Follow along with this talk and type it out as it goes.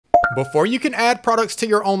Before you can add products to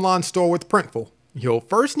your online store with Printful, you'll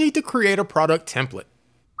first need to create a product template.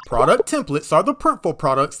 Product templates are the Printful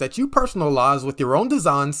products that you personalize with your own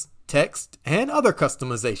designs, text, and other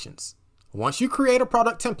customizations. Once you create a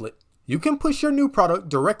product template, you can push your new product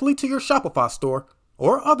directly to your Shopify store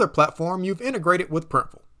or other platform you've integrated with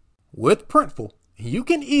Printful. With Printful, you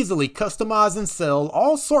can easily customize and sell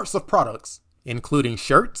all sorts of products, including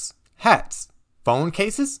shirts, hats, phone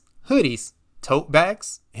cases, hoodies, tote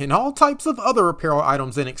bags, and all types of other apparel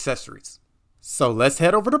items and accessories. So let's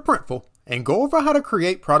head over to Printful and go over how to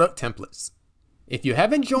create product templates. If you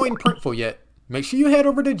haven't joined Printful yet, make sure you head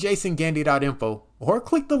over to jasongandy.info or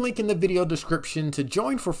click the link in the video description to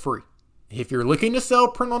join for free. If you're looking to sell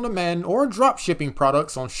print-on-demand or drop shipping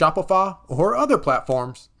products on Shopify or other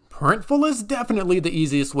platforms, Printful is definitely the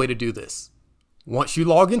easiest way to do this. Once you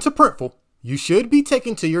log into Printful, you should be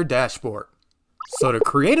taken to your dashboard. So to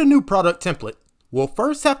create a new product template, we'll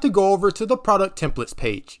first have to go over to the product templates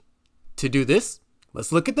page. To do this,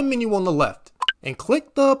 let's look at the menu on the left and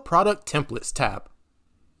click the Product Templates tab.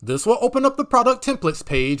 This will open up the Product Templates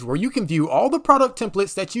page where you can view all the product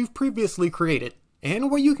templates that you've previously created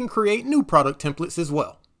and where you can create new product templates as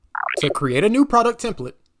well. To create a new product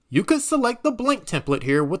template, you could select the blank template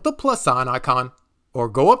here with the plus sign icon, or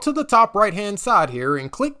go up to the top right hand side here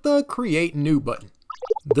and click the Create New button.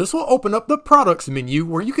 This will open up the Products menu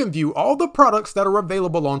where you can view all the products that are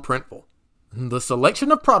available on Printful. The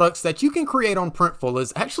selection of products that you can create on Printful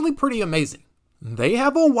is actually pretty amazing. They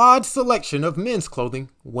have a wide selection of men's clothing,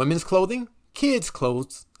 women's clothing, kids'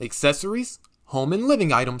 clothes, accessories, home and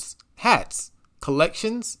living items, hats,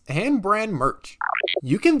 collections, and brand merch.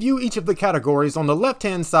 You can view each of the categories on the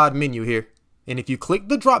left-hand side menu here, and if you click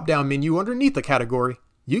the drop-down menu underneath the category,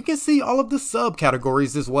 you can see all of the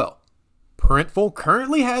subcategories as well. Printful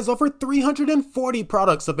currently has over 340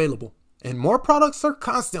 products available, and more products are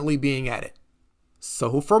constantly being added.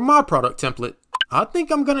 So for my product template, I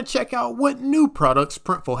think I'm going to check out what new products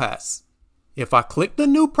Printful has. If I click the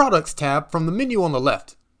New Products tab from the menu on the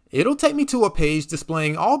left, it'll take me to a page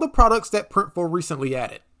displaying all the products that Printful recently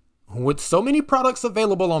added. With so many products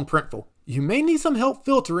available on Printful, you may need some help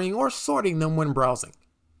filtering or sorting them when browsing.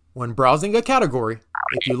 When browsing a category,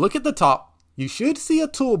 if you look at the top, you should see a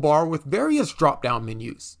toolbar with various drop-down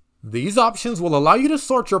menus. These options will allow you to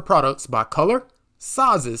sort your products by color,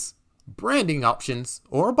 sizes, branding options,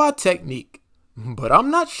 or by technique. But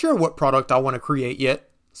I'm not sure what product I want to create yet,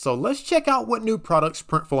 so let's check out what new products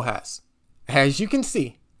Printful has. As you can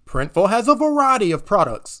see, Printful has a variety of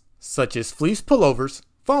products, such as fleece pullovers,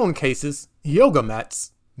 phone cases, yoga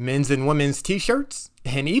mats, men's and women's t-shirts,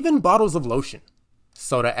 and even bottles of lotion.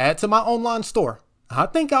 So to add to my online store, I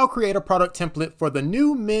think I'll create a product template for the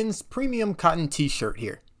new men's premium cotton t-shirt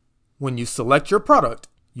here. When you select your product,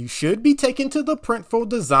 you should be taken to the Printful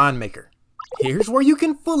Design Maker. Here's where you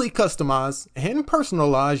can fully customize and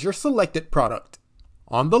personalize your selected product.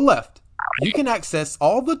 On the left, you can access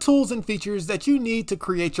all the tools and features that you need to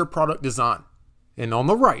create your product design. And on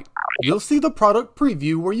the right, you'll see the product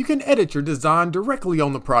preview where you can edit your design directly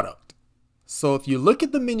on the product. So if you look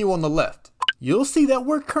at the menu on the left, you'll see that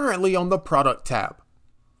we're currently on the Product tab.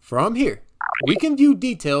 From here, we can view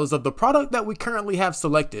details of the product that we currently have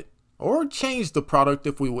selected, or change the product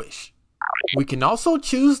if we wish. We can also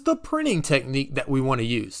choose the printing technique that we want to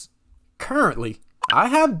use. Currently, I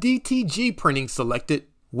have DTG printing selected,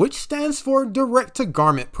 which stands for Direct to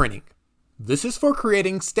Garment Printing. This is for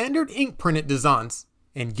creating standard ink printed designs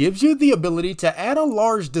and gives you the ability to add a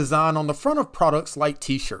large design on the front of products like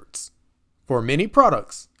t-shirts. For many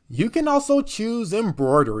products, you can also choose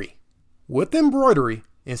embroidery. With embroidery,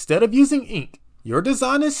 instead of using ink, your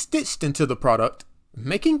design is stitched into the product,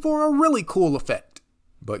 making for a really cool effect.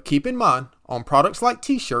 But keep in mind, on products like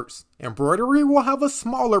t-shirts, embroidery will have a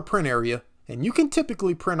smaller print area, and you can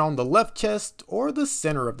typically print on the left chest or the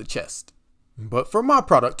center of the chest. But for my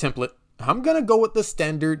product template, I'm going to go with the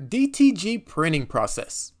standard DTG printing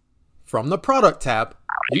process. From the Product tab,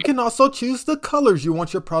 you can also choose the colors you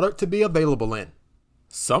want your product to be available in.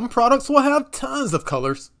 Some products will have tons of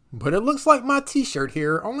colors, but it looks like my t-shirt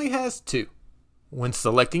here only has 2. When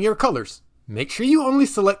selecting your colors, make sure you only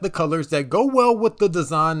select the colors that go well with the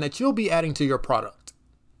design that you'll be adding to your product.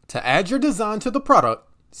 To add your design to the product,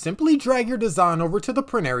 simply drag your design over to the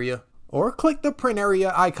print area or click the print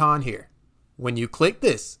area icon here. When you click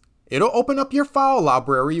this, it'll open up your file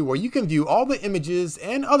library where you can view all the images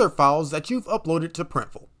and other files that you've uploaded to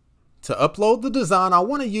Printful. To upload the design I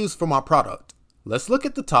want to use for my product, let's look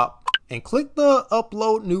at the top and click the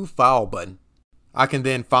Upload New File button. I can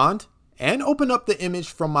then find and open up the image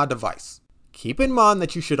from my device. Keep in mind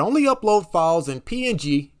that you should only upload files in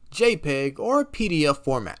PNG, JPEG, or PDF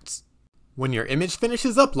formats. When your image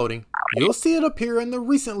finishes uploading, you'll see it appear in the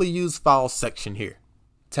recently used files section here.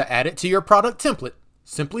 To add it to your product template,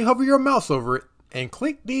 simply hover your mouse over it and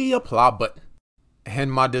click the Apply button.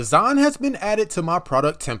 And my design has been added to my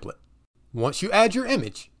product template. Once you add your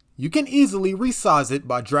image, you can easily resize it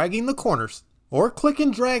by dragging the corners or click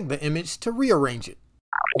and drag the image to rearrange it.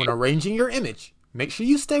 When arranging your image, make sure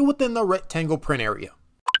you stay within the rectangle print area.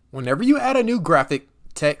 Whenever you add a new graphic,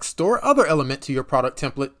 text, or other element to your product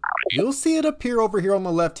template, you'll see it appear over here on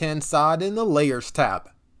the left-hand side in the Layers tab.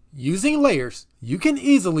 Using layers, you can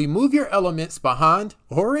easily move your elements behind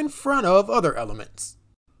or in front of other elements.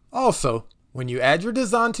 Also, when you add your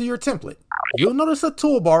design to your template, you'll notice a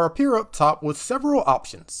toolbar appear up top with several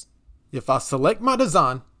options. If I select my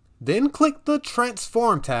design, then click the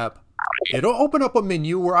Transform tab, it'll open up a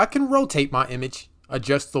menu where I can rotate my image,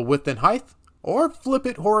 adjust the width and height, or flip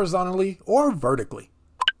it horizontally or vertically.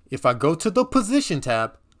 If I go to the Position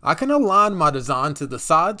tab, I can align my design to the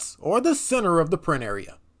sides or the center of the print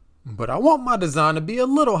area. But I want my design to be a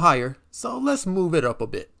little higher, so let's move it up a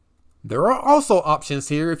bit. There are also options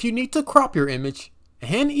here if you need to crop your image,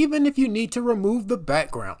 and even if you need to remove the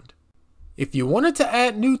background. If you wanted to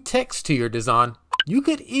add new text to your design, you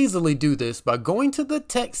could easily do this by going to the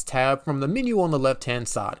Text tab from the menu on the left-hand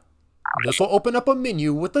side. This will open up a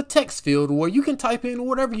menu with a text field where you can type in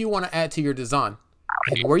whatever you want to add to your design,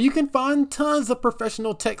 and where you can find tons of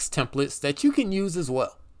professional text templates that you can use as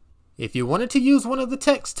well. If you wanted to use one of the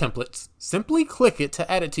text templates, simply click it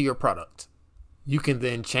to add it to your product. You can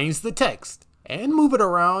then change the text and move it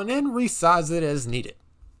around and resize it as needed.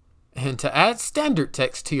 And to add standard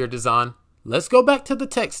text to your design, let's go back to the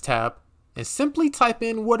Text tab and simply type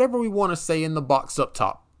in whatever we want to say in the box up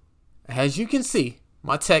top. As you can see,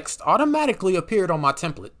 my text automatically appeared on my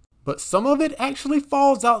template, but some of it actually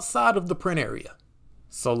falls outside of the print area.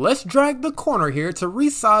 So let's drag the corner here to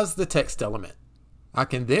resize the text element. I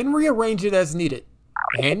can then rearrange it as needed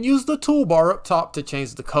and use the toolbar up top to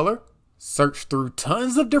change the color, search through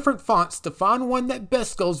tons of different fonts to find one that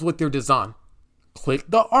best goes with your design. Click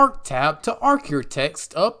the Arc tab to arc your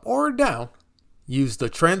text up or down. Use the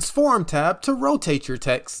Transform tab to rotate your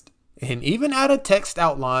text, and even add a text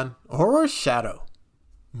outline or a shadow.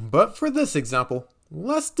 But for this example,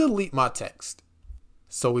 let's delete my text.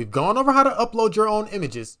 So we've gone over how to upload your own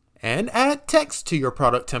images and add text to your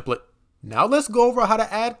product template. Now let's go over how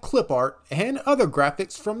to add clip art and other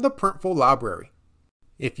graphics from the Printful library.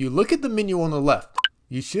 If you look at the menu on the left,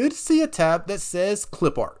 you should see a tab that says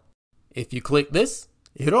Clip Art. If you click this,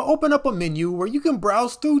 it'll open up a menu where you can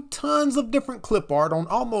browse through tons of different clip art on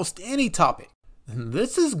almost any topic. And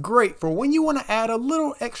this is great for when you want to add a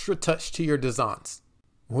little extra touch to your designs.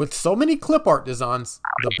 With so many clip art designs,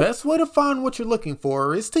 the best way to find what you're looking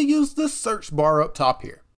for is to use the search bar up top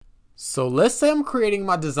here. So let's say I'm creating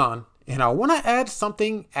my design and I want to add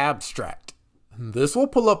something abstract. This will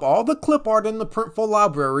pull up all the clip art in the Printful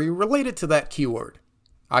library related to that keyword.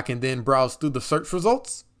 I can then browse through the search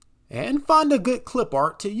results and find a good clip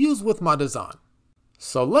art to use with my design.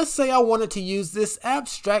 So let's say I wanted to use this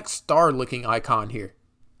abstract star looking icon here.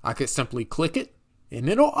 I could simply click it and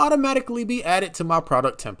it'll automatically be added to my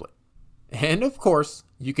product template. And of course,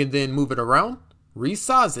 you can then move it around,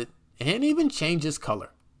 resize it, and even change its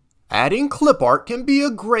color. Adding clip art can be a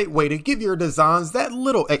great way to give your designs that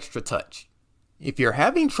little extra touch. If you're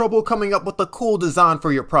having trouble coming up with a cool design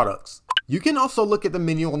for your products, you can also look at the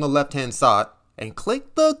menu on the left-hand side and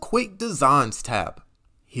click the Quick Designs tab.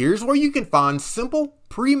 Here's where you can find simple,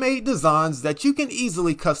 pre-made designs that you can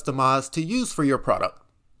easily customize to use for your product.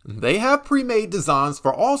 They have pre-made designs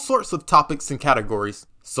for all sorts of topics and categories,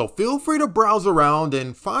 so feel free to browse around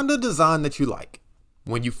and find a design that you like.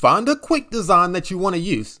 When you find a quick design that you want to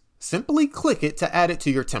use, simply click it to add it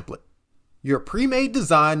to your template. Your pre-made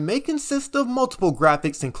design may consist of multiple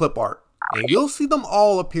graphics and clip art, and you'll see them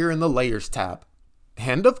all appear in the Layers tab.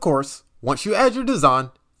 And of course, once you add your design,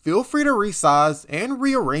 feel free to resize and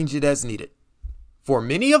rearrange it as needed. For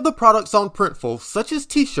many of the products on Printful, such as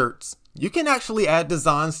t-shirts, you can actually add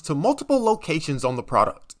designs to multiple locations on the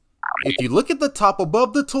product. If you look at the top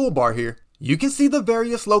above the toolbar here, you can see the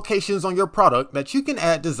various locations on your product that you can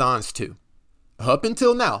add designs to. Up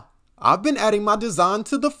until now, I've been adding my design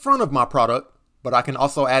to the front of my product, but I can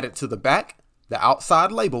also add it to the back, the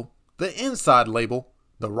outside label, the inside label,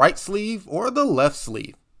 the right sleeve, or the left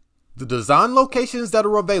sleeve. The design locations that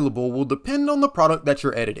are available will depend on the product that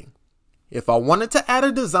you're editing. If I wanted to add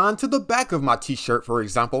a design to the back of my t-shirt, for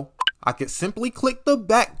example, I could simply click the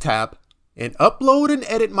Back tab and upload and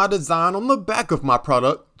edit my design on the back of my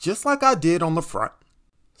product just like I did on the front.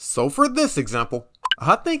 So for this example,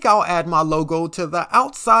 I think I'll add my logo to the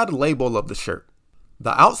outside label of the shirt.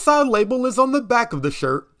 The outside label is on the back of the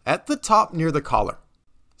shirt at the top near the collar.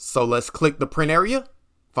 So let's click the print area,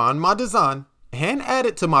 find my design, and add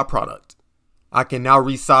it to my product. I can now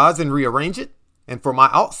resize and rearrange it, and for my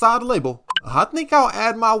outside label, I think I'll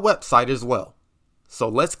add my website as well. So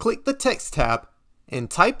let's click the text tab and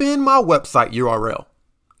type in my website URL.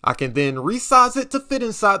 I can then resize it to fit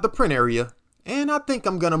inside the print area, and I think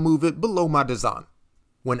I'm going to move it below my design.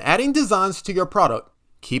 When adding designs to your product,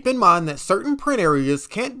 keep in mind that certain print areas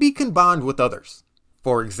can't be combined with others.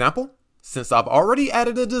 For example, since I've already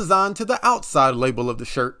added a design to the outside label of the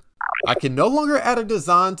shirt, I can no longer add a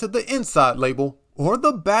design to the inside label or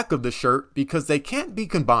the back of the shirt because they can't be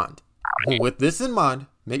combined. With this in mind,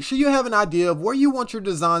 make sure you have an idea of where you want your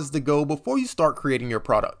designs to go before you start creating your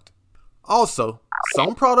product. Also,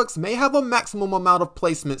 some products may have a maximum amount of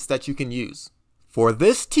placements that you can use. For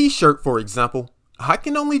this t-shirt, for example, I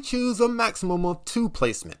can only choose a maximum of 2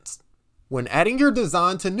 placements. When adding your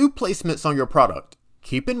design to new placements on your product,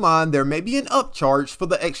 keep in mind there may be an upcharge for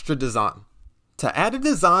the extra design. To add a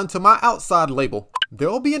design to my outside label, there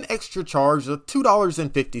will be an extra charge of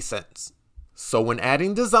 $2.50. So when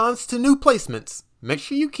adding designs to new placements, make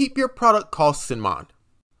sure you keep your product costs in mind.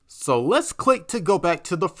 So let's click to go back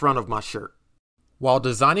to the front of my shirt. While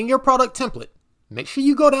designing your product template, make sure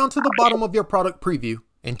you go down to the bottom of your product preview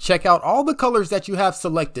and check out all the colors that you have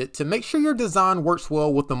selected to make sure your design works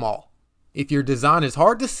well with them all. If your design is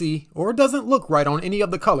hard to see or doesn't look right on any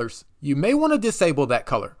of the colors, you may want to disable that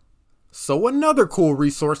color. So another cool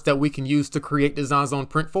resource that we can use to create designs on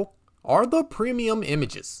Printful are the premium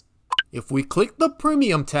images. If we click the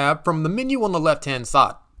Premium tab from the menu on the left-hand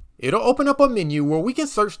side, it'll open up a menu where we can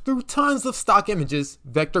search through tons of stock images,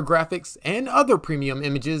 vector graphics, and other premium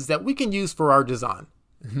images that we can use for our design.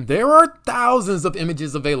 There are thousands of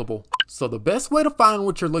images available, so the best way to find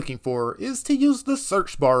what you're looking for is to use the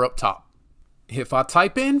search bar up top. If I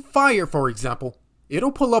type in fire, for example,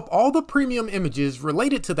 it'll pull up all the premium images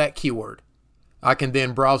related to that keyword. I can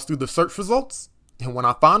then browse through the search results, and when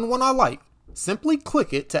I find one I like, simply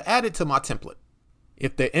click it to add it to my template.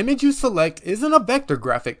 If the image you select isn't a vector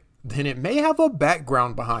graphic, then it may have a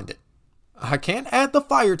background behind it. I can't add the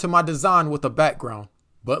fire to my design with a background,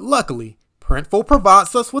 but luckily, Printful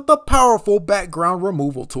provides us with a powerful background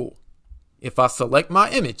removal tool. If I select my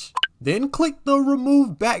image, then click the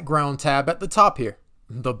Remove Background tab at the top here,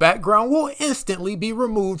 the background will instantly be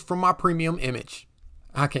removed from my premium image.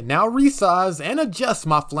 I can now resize and adjust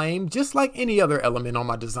my flame just like any other element on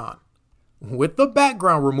my design. With the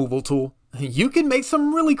background removal tool, you can make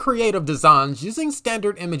some really creative designs using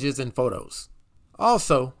standard images and photos.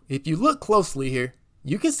 Also, if you look closely here,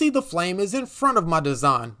 you can see the flame is in front of my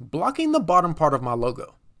design, blocking the bottom part of my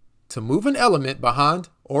logo. To move an element behind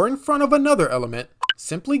or in front of another element,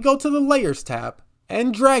 simply go to the Layers tab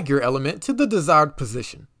and drag your element to the desired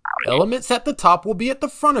position. Elements at the top will be at the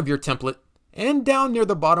front of your template, and down near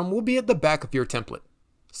the bottom will be at the back of your template.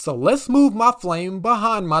 So let's move my flame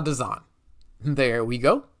behind my design. There we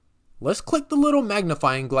go. Let's click the little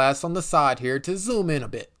magnifying glass on the side here to zoom in a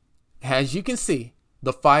bit. As you can see,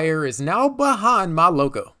 the fire is now behind my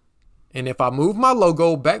logo. And if I move my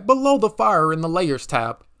logo back below the fire in the Layers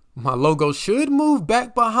tab, my logo should move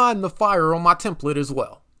back behind the fire on my template as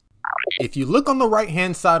well. If you look on the right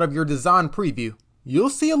hand side of your design preview, you'll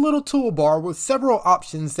see a little toolbar with several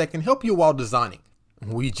options that can help you while designing.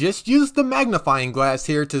 We just used the magnifying glass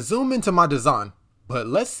here to zoom into my design, but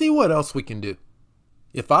let's see what else we can do.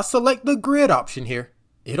 If I select the grid option here,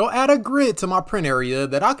 it'll add a grid to my print area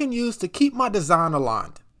that I can use to keep my design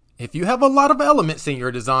aligned. If you have a lot of elements in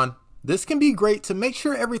your design, this can be great to make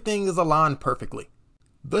sure everything is aligned perfectly.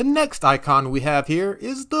 The next icon we have here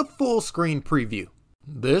is the full screen preview.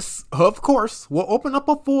 This, of course, will open up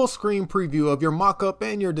a full screen preview of your mockup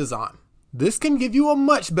and your design. This can give you a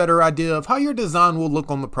much better idea of how your design will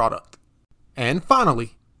look on the product. And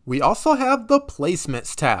finally, we also have the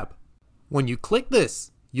Placements tab. When you click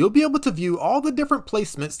this, you'll be able to view all the different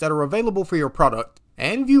placements that are available for your product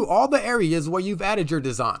and view all the areas where you've added your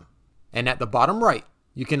design. And at the bottom right,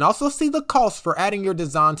 you can also see the cost for adding your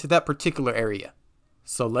design to that particular area.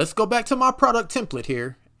 So let's go back to my product template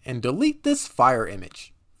here and delete this fire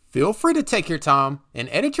image. Feel free to take your time and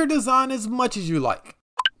edit your design as much as you like.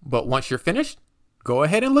 But once you're finished, go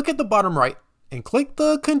ahead and look at the bottom right and click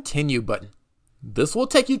the Continue button. This will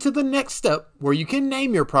take you to the next step where you can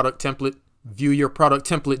name your product template, view your product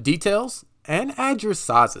template details, and add your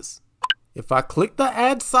sizes. If I click the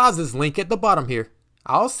Add Sizes link at the bottom here,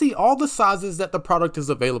 I'll see all the sizes that the product is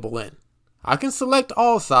available in. I can select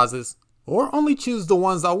all sizes or only choose the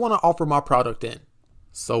ones I want to offer my product in.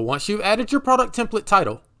 So once you've added your product template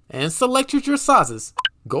title and selected your sizes,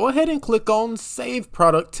 go ahead and click on Save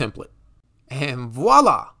Product Template. And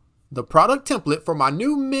voila! The product template for my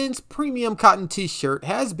new men's premium cotton t-shirt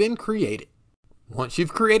has been created. Once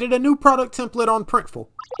you've created a new product template on Printful,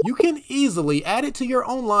 you can easily add it to your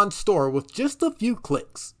online store with just a few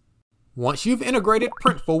clicks. Once you've integrated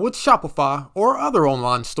Printful with Shopify or other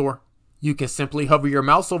online store, you can simply hover your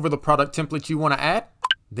mouse over the product template you want to add,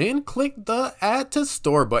 then click the Add to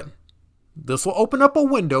Store button. This will open up a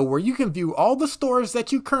window where you can view all the stores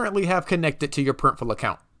that you currently have connected to your Printful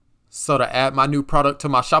account. So to add my new product to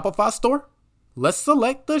my Shopify store, let's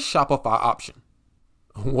select the Shopify option.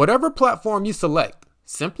 Whatever platform you select,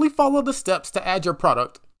 simply follow the steps to add your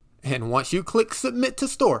product, and once you click Submit to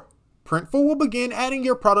Store, Printful will begin adding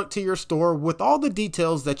your product to your store with all the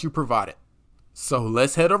details that you provided. So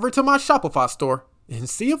let's head over to my Shopify store and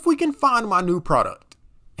see if we can find my new product.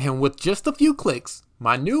 And with just a few clicks,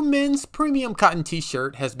 my new men's premium cotton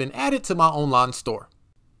t-shirt has been added to my online store.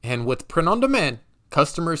 And with Print on Demand,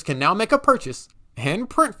 customers can now make a purchase, and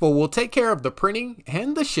Printful will take care of the printing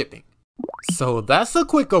and the shipping. So that's a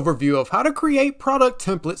quick overview of how to create product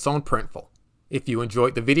templates on Printful. If you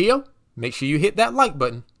enjoyed the video, make sure you hit that like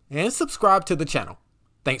button and subscribe to the channel.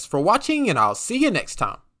 Thanks for watching, and I'll see you next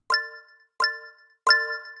time.